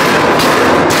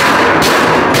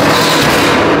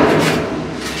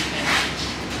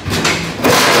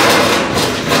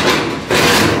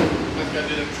 I've got to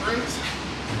do them trims.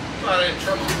 I didn't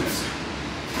trim on this.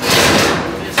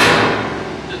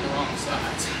 Did the wrong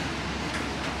sides.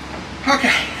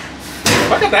 Okay.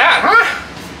 Look at that, huh?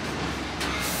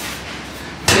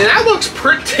 And that looks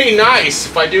pretty nice,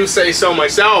 if I do say so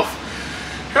myself.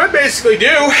 What I basically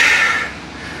do,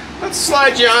 let's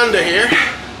slide you onto here.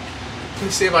 Let me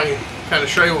see if I can kind of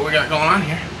show you what we got going on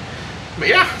here. But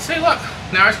yeah, see, look.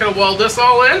 Now I just gotta weld this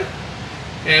all in,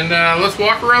 and let's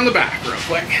walk around the back real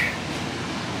quick.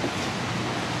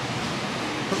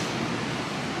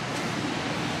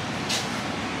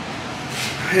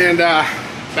 And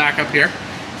back up here.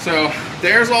 So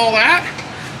there's all that.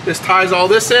 This ties all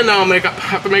this in. Now I'll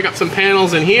have to make up some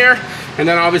panels in here, and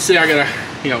then obviously I gotta,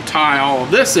 you know, tie all of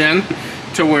this in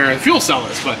to where the fuel cell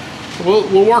is. But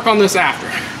we'll work on this after.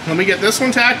 Let me get this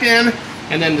one tacked in,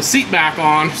 and then the seat back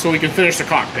on so we can finish the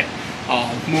cockpit.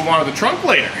 I'll move on to the trunk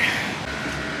later.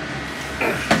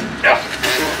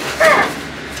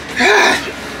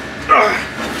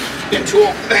 Get too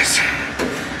old for this.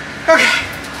 Okay.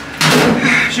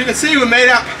 As you can see, we made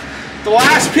up the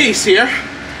last piece here,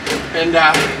 and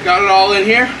got it all in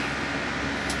here.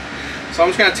 So I'm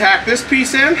just gonna tack this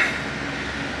piece in,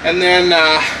 and then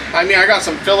I mean, I got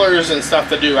some fillers and stuff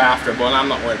to do after, but I'm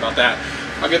not worried about that.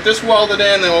 I'll get this welded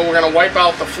in, then we're gonna wipe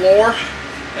out the floor,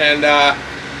 and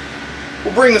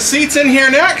we'll bring the seats in here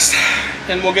next,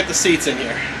 and we'll get the seats in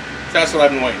here. That's what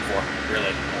I've been waiting for,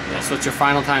 really. So it's your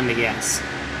final time to guess.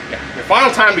 Yeah, your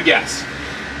final time to guess.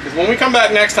 Because when we come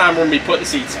back next time, we're gonna be putting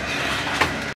seats in.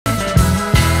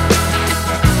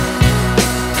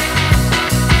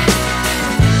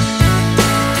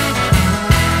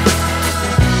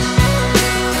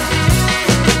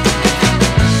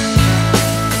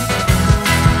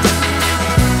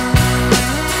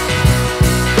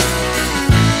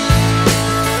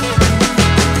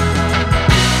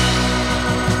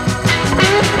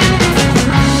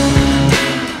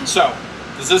 So,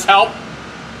 does this help?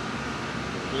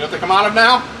 You know what they come out of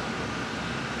now?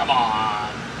 Come on.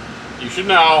 You should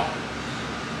know.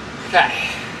 Okay.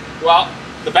 Well,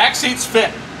 the back seats fit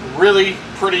really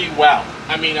pretty well.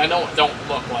 I mean, I know it don't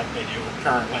look like they do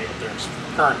currently at their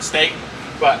current state,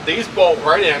 but these bolt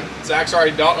right in. Zach's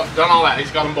already done all that.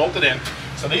 He's got them bolted in.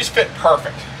 So these fit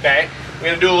perfect, okay? We're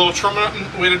gonna do a little trimming,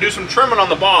 we're gonna do some trimming on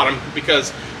the bottom,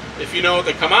 because if you know what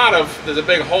they come out of, there's a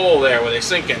big hole there where they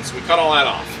sink in, so we cut all that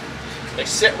off. They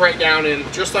sit right down in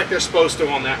just like they're supposed to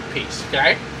on that piece,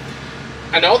 okay?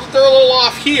 I know that they're a little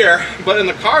off here, but in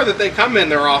the car that they come in,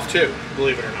 they're off too,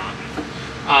 believe it or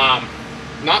not.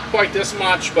 Not quite this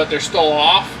much, but they're still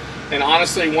off. And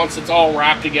honestly, once it's all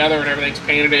wrapped together and everything's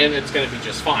painted in, it's going to be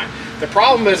just fine. The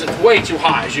problem is it's way too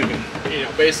high, as you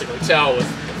can, basically tell with,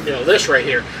 this right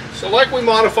here. So like we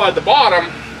modified the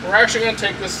bottom, we're actually going to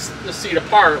take this seat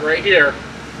apart right here,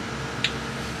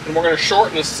 and we're going to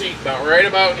shorten the seat right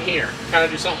about in here. Kind of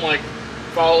do something like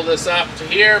follow this up to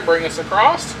here, bring this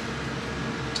across.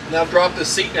 Now drop this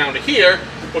seat down to here,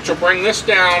 which will bring this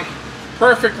down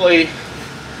perfectly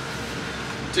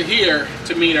to here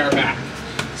to meet our back.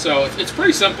 So it's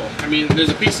pretty simple. I mean, there's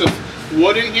a piece of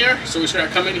wood in here, so we just gotta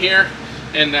come in here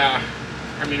and I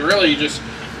mean, really,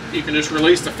 you can just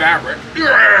release the fabric.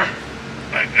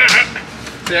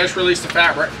 So just release the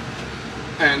fabric,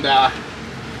 and now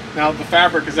that the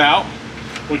fabric is out,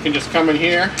 we can just come in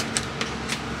here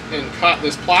and cut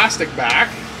this plastic back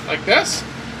like this,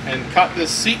 and cut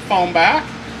this seat foam back,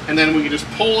 and then we can just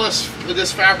pull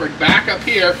this fabric back up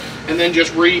here, and then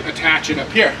just reattach it up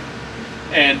here,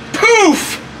 and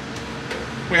poof!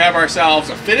 We have ourselves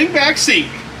a fitting back seat.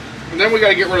 And then we got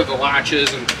to get rid of the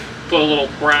latches and put a little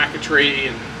bracketry,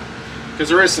 and because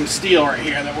there is some steel right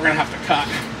here that we're gonna have to cut.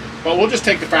 But we'll just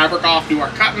take the fabric off, do our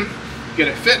cutting, get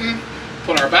it fitting,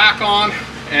 put our back on,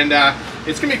 and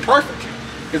it's gonna be perfect.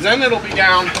 Because then it'll be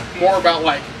down more about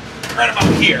like right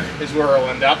about here is where it'll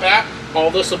end up at.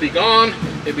 All this will be gone.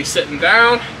 It'll be sitting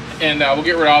down, and we'll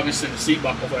get rid of obviously the seat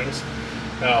buckle things.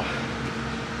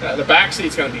 The back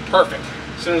seat's gonna be perfect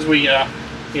as soon as we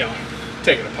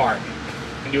take it apart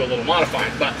and do a little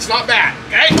modifying, but it's not bad,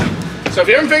 okay? So if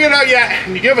you haven't figured it out yet,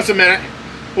 and you give us a minute,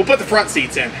 we'll put the front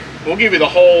seats in. We'll give you the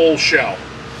whole show,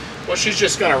 what she's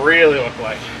just gonna really look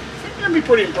like. I think you're gonna be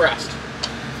pretty impressed.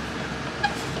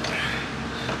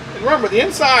 And remember, the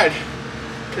inside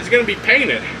is gonna be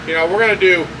painted. We're gonna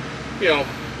do,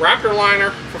 Raptor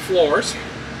liner for floors,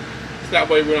 so that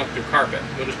way we don't have to do carpet.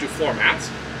 We'll just do floor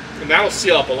mats, and that'll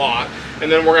seal up a lot.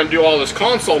 And then we're going to do all this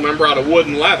console, remember, out of wood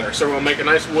and leather. So we're going to make a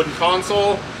nice wooden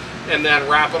console and then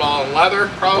wrap it all in leather,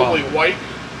 probably white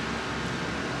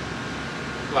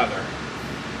leather.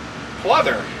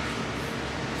 Pleather.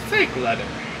 Fake leather.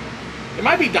 It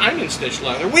might be diamond stitch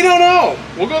leather. We don't know.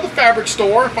 We'll go to the fabric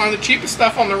store, find the cheapest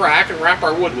stuff on the rack, and wrap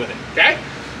our wood with it, okay?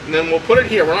 And then we'll put it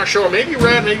here. We're not sure. Maybe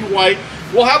red, maybe white.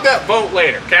 We'll have that vote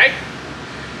later, okay?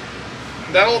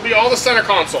 That'll be all the center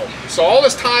console. So all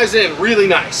this ties in really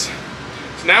nice.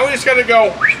 So now we just got to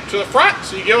go to the front.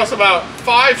 So you give us about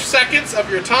 5 seconds of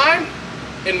your time,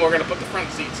 and we're going to put the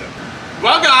front seats in.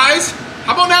 Well, guys,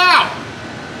 how about now?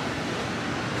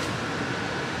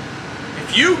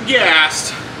 If you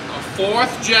guessed a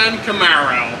 4th gen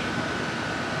Camaro,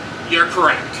 you're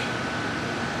correct.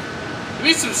 To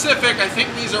be specific, I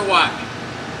think these are what?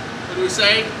 What do we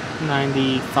say?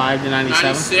 95 to 97.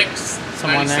 96,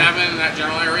 97, in that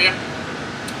general area.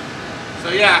 So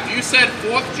yeah, if you said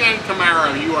 4th gen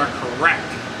Camaro, you are correct.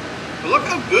 But look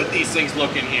how good these things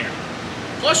look in here.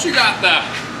 Plus you got the,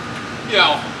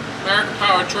 American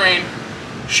Powertrain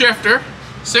shifter,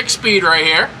 6-speed right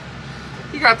here.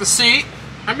 You got the seat.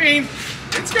 I mean,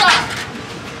 it's got,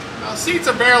 the seats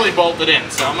are barely bolted in,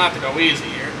 so I'm gonna have to go easy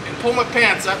here. And pull my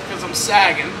pants up because I'm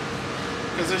sagging,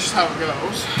 because this is how it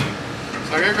goes.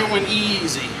 So I gotta go in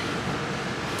easy,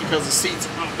 because the seats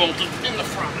are bolted in the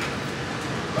front.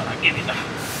 But I'll give you the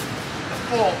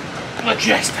full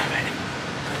gist of it.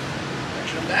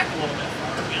 Push them back a little bit,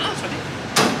 to be honest with you.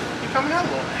 You're coming out a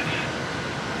little bit.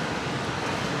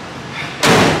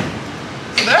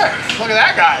 So there, look at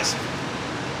that, guys. I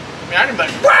mean, I can be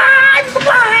like,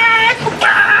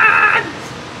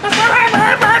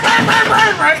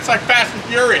 right? It's like Fast and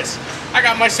Furious. I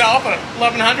got myself at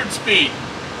 1100 speed.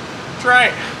 That's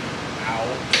right. Ow.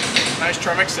 Nice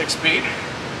Tremec 6-speed.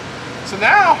 So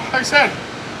now, like I said,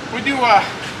 we do,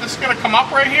 this is going to come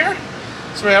up right here.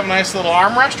 So we have a nice little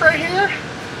armrest right here.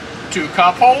 2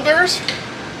 cup holders.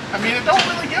 I mean, it don't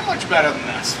really get much better than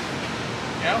this.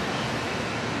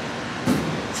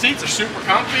 Seats are super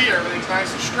comfy. Everything's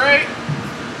nice and straight.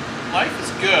 Life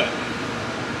is good.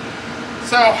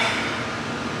 So,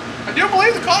 I do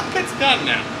believe the cockpit's done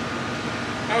now.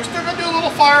 Now we're still going to do a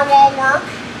little firewall work.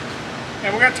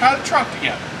 And we're going to tie the trunk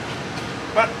together.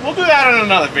 But we'll do that in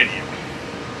another video.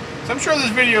 So I'm sure this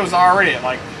video is already at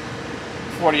like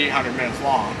 4,800 minutes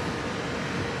long.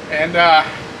 And but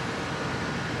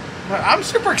I'm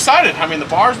super excited. I mean, the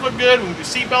bars look good. We can do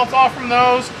seat belts off from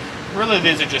those. Really,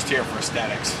 these are just here for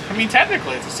aesthetics. I mean,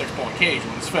 technically it's a 6-point cage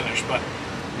when it's finished, but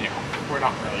we're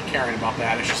not really caring about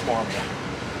that. It's just more of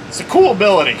it's the cool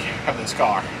ability of this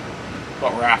car,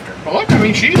 what we're after. But look, I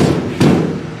mean, she's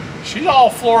all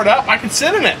floored up. I can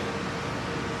sit in it.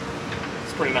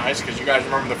 It's pretty nice because you guys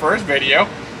remember the first video.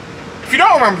 If you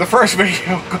don't remember the first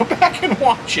video, go back and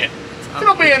watch it.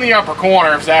 It'll be in the upper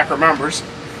corner if Zach remembers.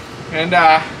 And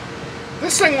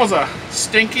this thing was a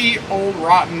stinky, old,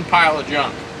 rotten pile of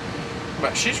junk.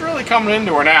 But she's really coming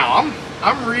into her now.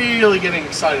 I'm really getting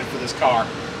excited for this car.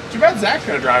 Too bad Zach's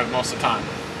gonna drive it most of the time.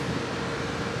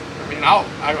 I mean,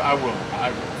 I will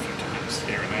a few times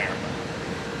here and there.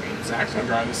 But, I mean, Zach's gonna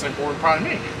drive this thing more than probably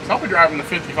me. So I'll be driving the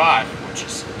 55, which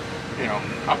is, you know,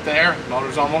 up there.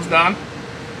 Motor's almost done.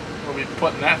 We'll be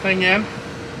putting that thing in.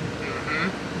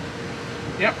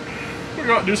 Yep. We're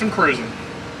going to do some cruising.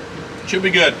 Should be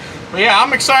good. But yeah,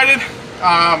 I'm excited.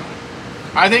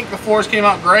 I think the floors came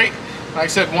out great. Like I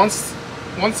said, once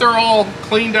they're all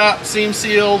cleaned up, seam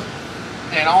sealed,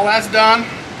 and all that's done,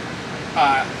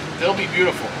 they'll be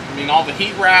beautiful. I mean, all the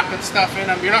heat wrap and stuff in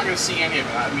them, you're not going to see any of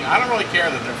it. I mean, I don't really care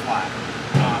that they're flat.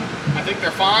 I think they're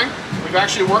fine. We've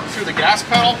actually worked through the gas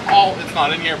pedal. It's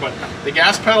not in here, but the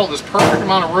gas pedal, this perfect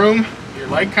amount of room. Your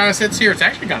leg kind of sits here. It's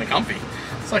actually kind of comfy.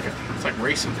 It's like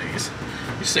racing days.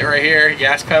 You sit right here, your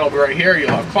gas pedal will be right here.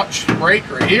 You'll have clutch, brake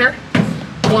right here.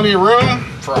 Plenty of room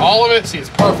for all of it. See, it's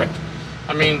perfect.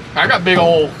 I mean, I got big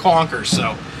old clunkers,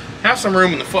 so have some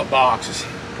room in the foot box is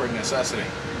pretty necessity.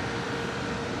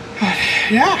 But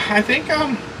yeah, I think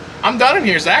I'm done in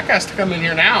here. Zach has to come in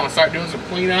here now and start doing some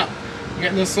cleanup,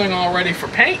 getting this thing all ready for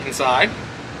paint inside.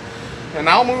 And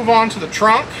I'll move on to the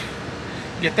trunk,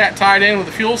 get that tied in with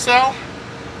the fuel cell,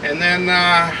 and then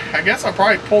I guess I'll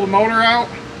probably pull the motor out,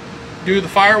 do the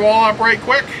firewall up right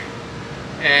quick,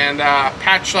 and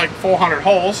patch like 400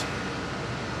 holes.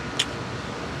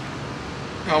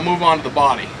 I'll move on to the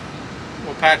body.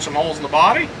 We'll patch some holes in the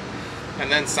body,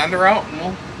 and then send her out, and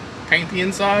we'll paint the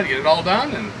inside, get it all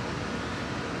done, and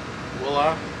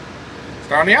we'll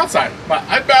start on the outside. But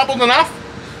I've babbled enough.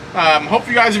 Hope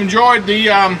you guys have enjoyed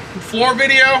the floor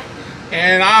video,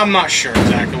 and I'm not sure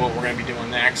exactly what we're going to be doing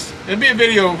next. It'll be a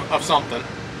video of something.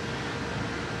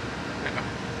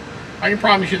 I can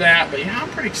promise you that, but yeah, I'm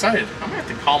pretty excited. I'm going to have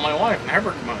to call my wife and have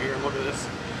her come out here and look at this.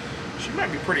 She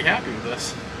might be pretty happy with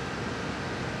this.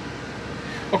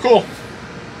 Well, cool.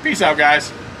 Peace out,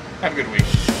 guys. Have a good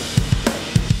week.